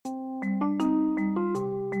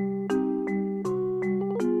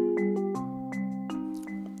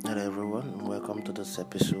this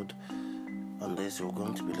episode. On this, we're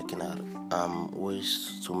going to be looking at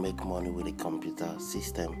ways to make money with a computer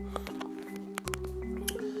system.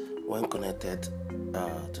 When connected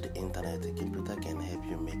to the internet, a computer can help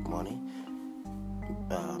you make money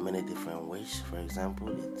many different ways. For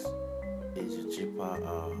example, it's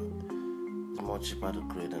more cheaper to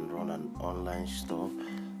create and run an online store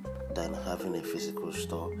than having a physical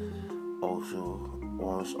store. Also,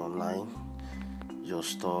 once online, your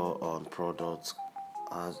store on products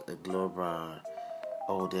has a global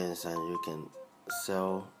audience and you can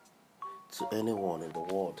sell to anyone in the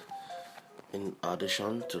world. In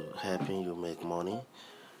addition to helping you make money,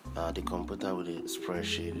 the computer with a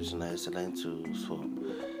spreadsheet is an excellent tool for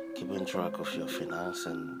keeping track of your finance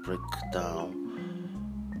and breaks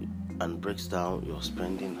down your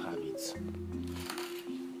spending habits.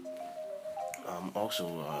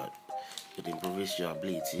 It improves your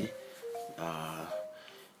ability.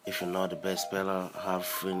 If you're not the best speller,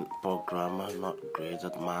 having poor grammar, not great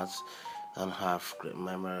at maths, and have great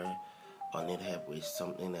memory, or need help with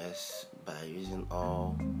something else, by using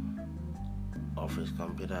all of his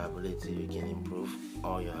computer ability, you can improve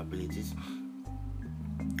all your abilities.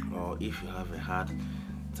 Or if you have a hard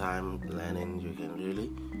time learning, you can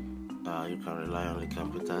rely on the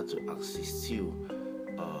computer to assist you.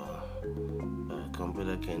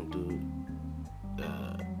 Computer can do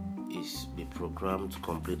is be programmed to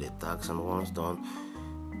complete a task, and once done,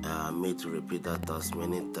 made to repeat that task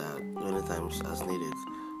many times as needed.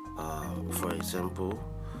 For example,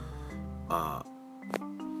 a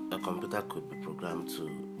computer could be programmed to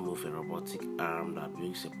move a robotic arm that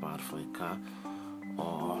builds a part for a car,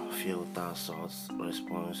 or filter, sorts,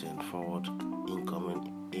 response, and forward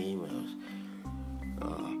incoming emails.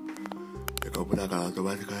 The computer can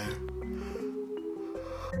automatically